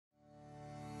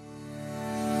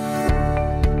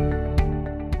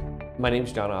My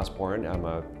name's John Osborne. I'm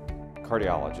a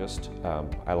cardiologist.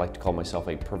 I like to call myself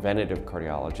a preventive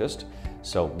cardiologist.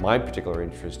 So my particular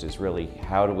interest is really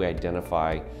how do we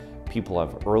identify people who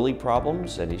have early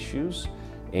problems and issues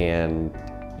and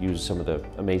use some of the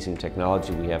amazing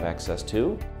technology we have access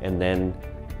to, and then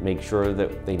make sure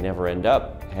that they never end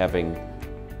up having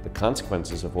the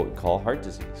consequences of what we call heart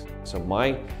disease. So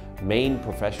my main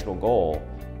professional goal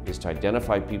is to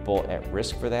identify people at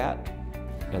risk for that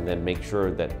and then make sure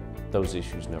that those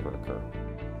issues never occur.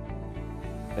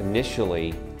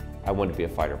 Initially, I wanted to be a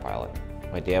fighter pilot.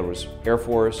 My dad was Air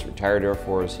Force, retired Air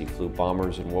Force. He flew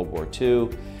bombers in World War II.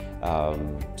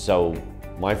 So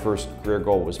my first career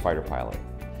goal was fighter pilot.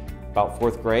 About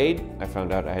fourth grade, I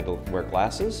found out I had to wear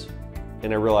glasses,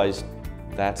 and I realized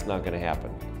that's not going to happen.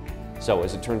 So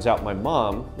as it turns out, my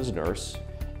mom was a nurse,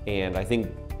 and I think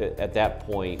at that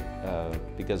point,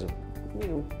 because of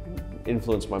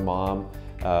influenced my mom,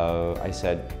 I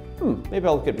said, maybe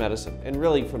I'll look at medicine. And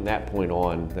really from that point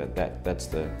on, that's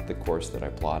the course that I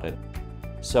plotted.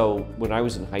 So when I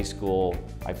was in high school,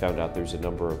 I found out there's a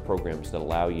number of programs that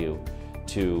allow you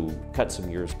to cut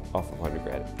some years off of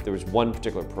undergrad. There was one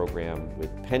particular program with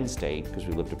Penn State, because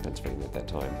we lived in Pennsylvania at that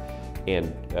time,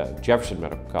 and Jefferson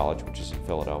Medical College, which is in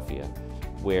Philadelphia,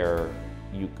 where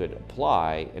you could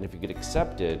apply, and if you get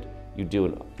accepted, you do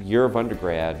a year of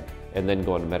undergrad and then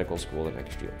go on to medical school the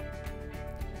next year.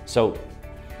 So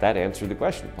that answered the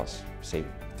question, plus saved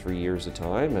 3 years of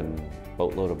time and a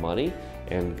boatload of money,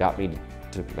 and got me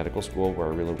to medical school where I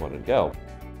really wanted to go.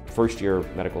 First year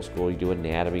of medical school, you do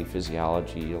anatomy,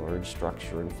 physiology, you learn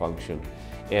structure and function.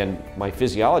 And my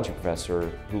physiology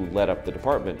professor, who led up the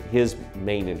department, his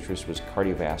main interest was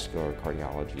cardiovascular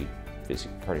cardiology,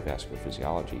 cardiovascular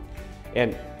physiology.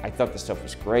 And I thought the stuff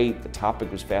was great, the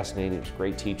topic was fascinating, he was a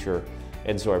great teacher.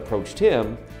 And so I approached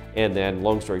him, and then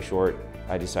long story short,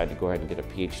 I decided to go ahead and get a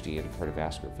PhD in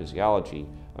cardiovascular physiology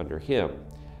under him.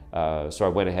 So I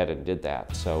went ahead and did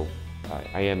that. So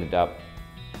I ended up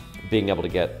being able to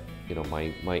get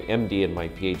my MD and my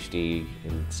PhD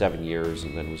in 7 years,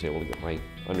 and then was able to get my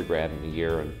undergrad in a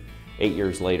year. And 8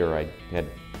 years later, I had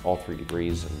all 3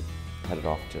 degrees and headed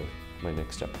off to my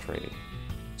next step of training.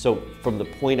 So from the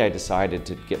point I decided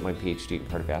to get my PhD in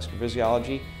cardiovascular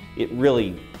physiology, it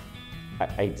really,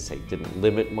 I'd say, didn't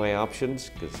limit my options,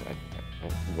 because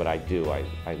what I do,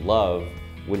 I love,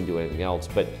 wouldn't do anything else.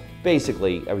 But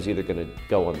basically, I was either going to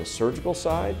go on the surgical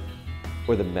side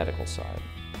or the medical side.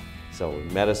 So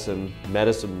in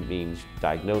medicine means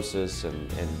diagnosis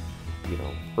and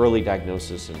early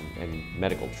diagnosis and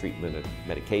medical treatment and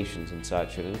medications and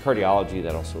such. And in cardiology,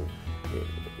 that also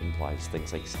implies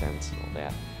things like stents and all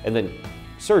that. And then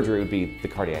surgery would be the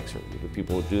cardiac surgery, the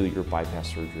people who do your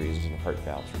bypass surgeries and heart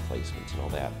valves replacements and all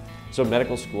that. So in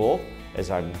medical school, as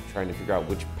I'm trying to figure out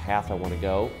which path I want to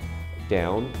go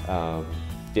down,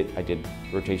 I did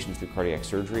rotations through cardiac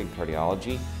surgery and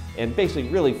cardiology, and basically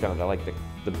really found I liked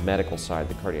the medical side,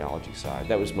 the cardiology side.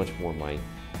 That was much more my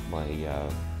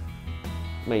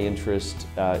interest.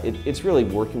 It's really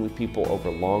working with people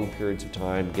over long periods of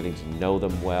time, getting to know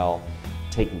them well,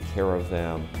 taking care of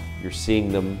them. You're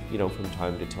seeing them, from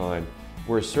time to time.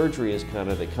 Whereas surgery is kind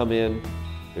of, they come in,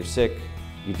 they're sick,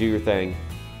 you do your thing,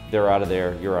 they're out of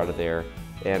there, you're out of there.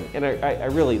 And I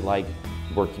really like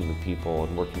working with people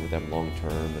and working with them long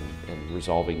term and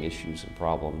resolving issues and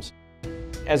problems.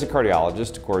 As a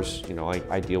cardiologist, of course,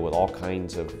 I deal with all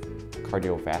kinds of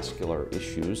cardiovascular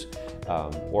issues.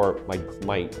 Or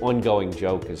my ongoing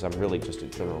joke is I'm really just a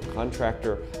general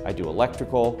contractor. I do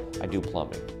electrical, I do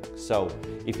plumbing. So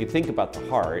if you think about the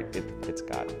heart, it's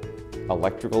got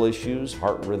electrical issues,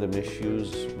 heart rhythm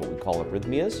issues, what we call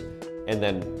arrhythmias. And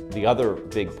then the other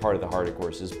big part of the heart, of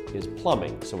course, is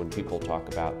plumbing. So when people talk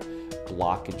about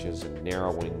blockages and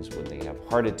narrowings, when they have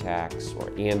heart attacks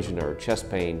or angina or chest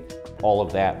pain, all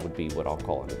of that would be what I'll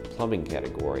call in the plumbing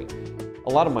category. A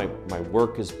lot of my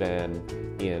work has been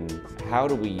in how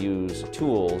do we use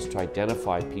tools to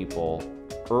identify people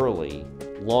early,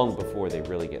 long before they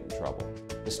really get in trouble.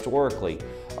 Historically,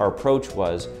 our approach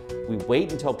was we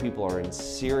wait until people are in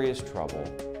serious trouble,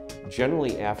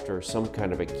 generally after some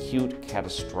kind of acute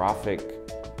catastrophic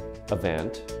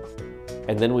event,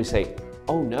 and then we say,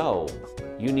 oh no,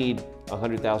 you need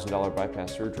 $100,000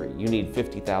 bypass surgery, you need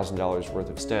 $50,000 worth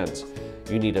of stents,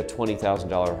 you need a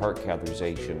 $20,000 heart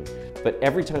catheterization. But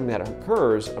every time that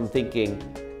occurs, I'm thinking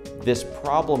this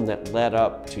problem that led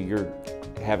up to your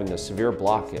having a severe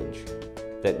blockage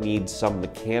that needs some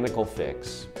mechanical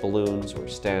fix, balloons or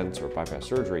stents or bypass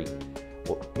surgery,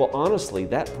 well honestly,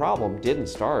 that problem didn't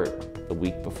start the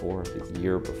week before, the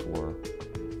year before,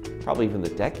 probably even the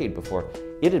decade before.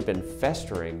 It had been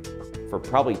festering for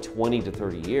probably 20 to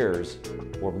 30 years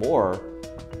or more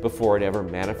before it ever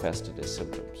manifested as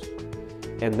symptoms.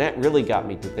 And that really got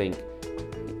me to think,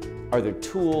 are there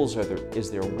tools, is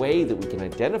there a way that we can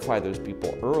identify those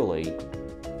people early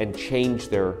and change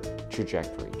their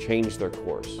trajectory, change their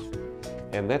course?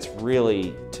 And that's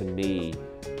really, to me,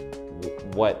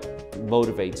 what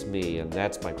motivates me, and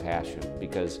that's my passion,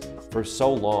 because for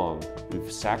so long,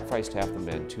 we've sacrificed half the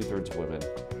men, 2/3 women.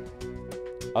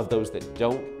 Of those that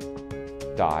don't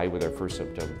die with their first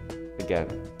symptom, again,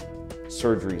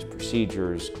 surgeries,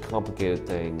 procedures, complicated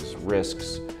things,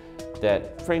 risks,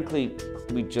 that frankly,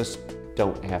 we just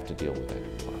don't have to deal with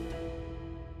anymore.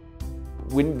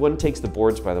 When one takes the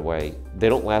boards, by the way, they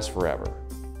don't last forever.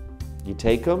 You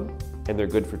take them, and they're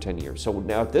good for 10 years. So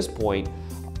now at this point,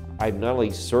 I've not only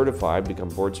certified, become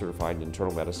board certified in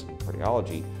internal medicine and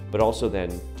cardiology, but also then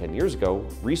 10 years ago,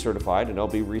 recertified, and I'll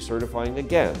be recertifying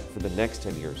again for the next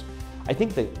 10 years. I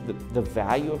think that the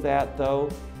value of that, though,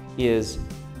 is,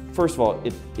 first of all,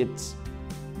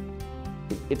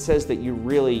 it says that you're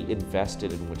really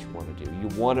invested in what you want to do. You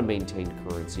want to maintain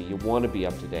currency, you want to be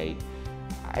up to date.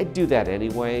 I do that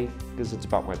anyway, because it's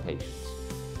about my patients.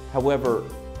 However,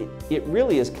 it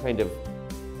really is kind of,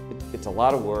 it's a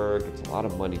lot of work, it's a lot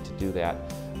of money to do that,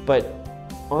 but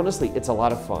honestly, it's a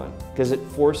lot of fun, because it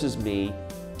forces me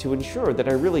to ensure that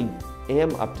I really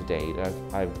am up to date.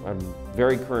 I'm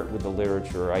very current with the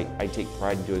literature. I take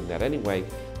pride in doing that anyway,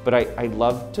 but I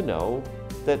love to know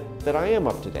that I am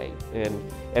up to date,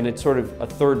 and it's sort of a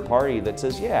third party that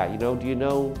says, yeah, do you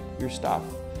know your stuff?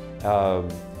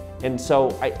 And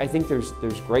so I think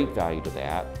there's great value to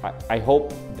that. I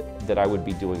hope that I would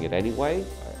be doing it anyway.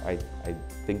 I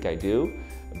think I do,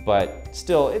 but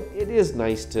still, it is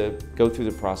nice to go through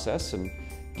the process and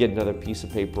get another piece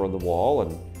of paper on the wall.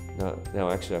 And now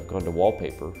actually I've gone to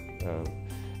wallpaper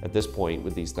at this point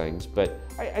with these things, but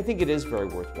I think it is very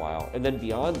worthwhile. And then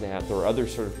beyond that, there are other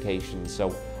certifications.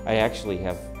 So I actually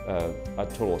have a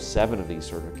total of 7 of these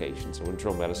certifications, so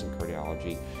internal medicine,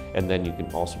 cardiology, and then you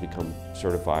can also become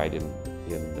certified in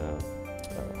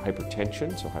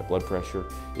hypertension, so high blood pressure,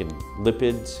 in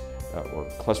lipids or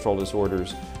cholesterol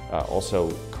disorders,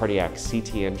 also cardiac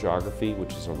CT angiography,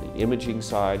 which is on the imaging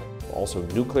side, also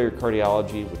nuclear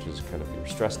cardiology, which is kind of your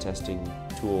stress testing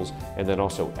tools, and then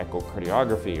also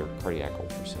echocardiography or cardiac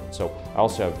ultrasound. So I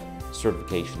also have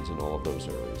certifications in all of those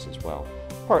areas as well.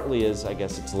 Partly is, I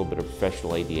guess, it's a little bit of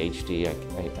professional ADHD.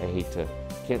 I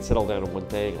can't settle down on one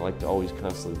thing. I like to always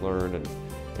constantly learn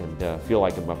and feel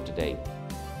like I'm up to date.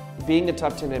 Being a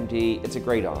top 10 MD, it's a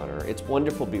great honor. It's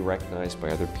wonderful to be recognized by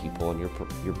other people and your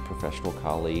professional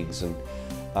colleagues, and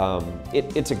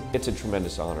it's a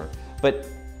tremendous honor. But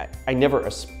I never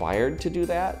aspired to do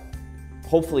that.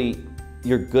 Hopefully,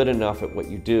 you're good enough at what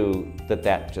you do that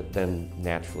then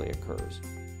naturally occurs.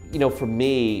 For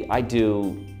me, I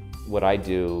do what I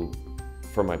do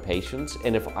for my patients,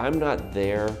 and if I'm not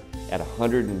there at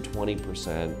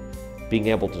 120%, being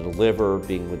able to deliver,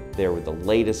 being there with the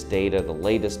latest data, the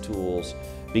latest tools,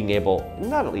 being able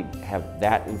not only have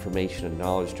that information and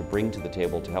knowledge to bring to the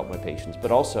table to help my patients,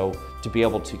 but also to be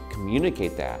able to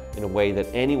communicate that in a way that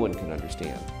anyone can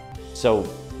understand. So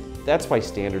that's why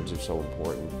standards are so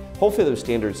important. Hopefully those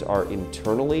standards are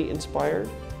internally inspired,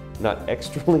 not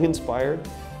externally inspired.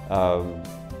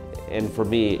 And for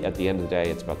me, at the end of the day,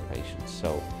 it's about the patients.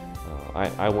 So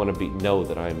I want to know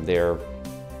that I'm there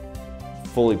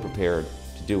fully prepared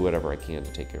to do whatever I can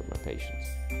to take care of my patients.